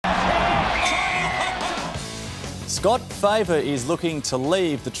Scott Fava is looking to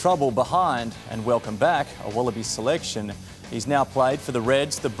leave the trouble behind and welcome back a Wallaby selection. He's now played for the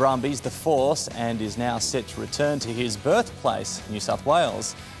Reds, the Brumbies, the Force and is now set to return to his birthplace, New South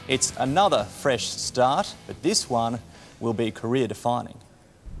Wales. It's another fresh start, but this one will be career-defining.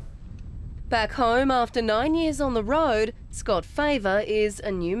 Back home after 9 years on the road, Scott Fava is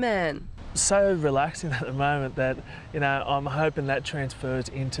a new man. So relaxing at the moment that, I'm hoping that transfers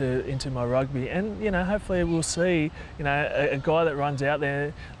into my rugby, and hopefully we'll see a guy that runs out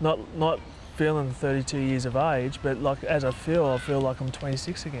there not feeling 32 years of age, but as I feel like I'm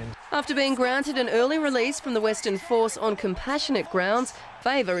 26 again. After being granted an early release from the Western Force on compassionate grounds,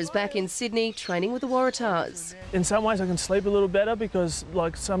 Fava is back in Sydney training with the Waratahs. In some ways I can sleep a little better because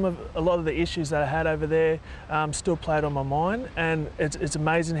a lot of the issues that I had over there still played on my mind, and it's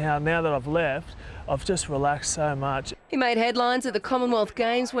amazing how now that I've left, I've just relaxed so much. He made headlines at the Commonwealth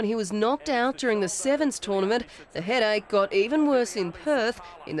Games when he was knocked out during the Sevens tournament. The headache got even worse in Perth,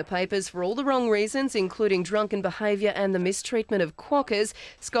 in the papers for all the wrong reasons, including drunken behaviour and the mistreatment of quackers.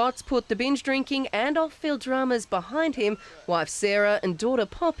 Scott's put the binge drinking and off-field dramas behind him. Wife Sarah and daughter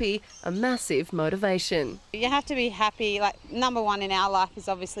Poppy a massive motivation. You have to be happy. Number one in our life is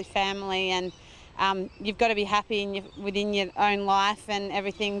obviously family, and you've got to be happy within your own life and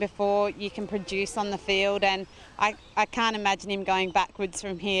everything before you can produce on the field, and I can't imagine him going backwards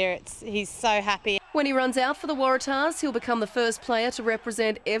from here. He's so happy. When he runs out for the Waratahs, he'll become the first player to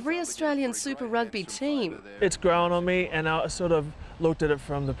represent every Australian Super Rugby team. It's grown on me, and I sort of looked at it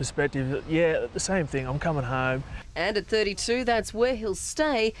from the perspective that, yeah, the same thing, I'm coming home. And at 32, that's where he'll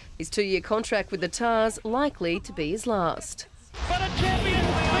stay. His 2-year contract with the Tars likely to be his last. But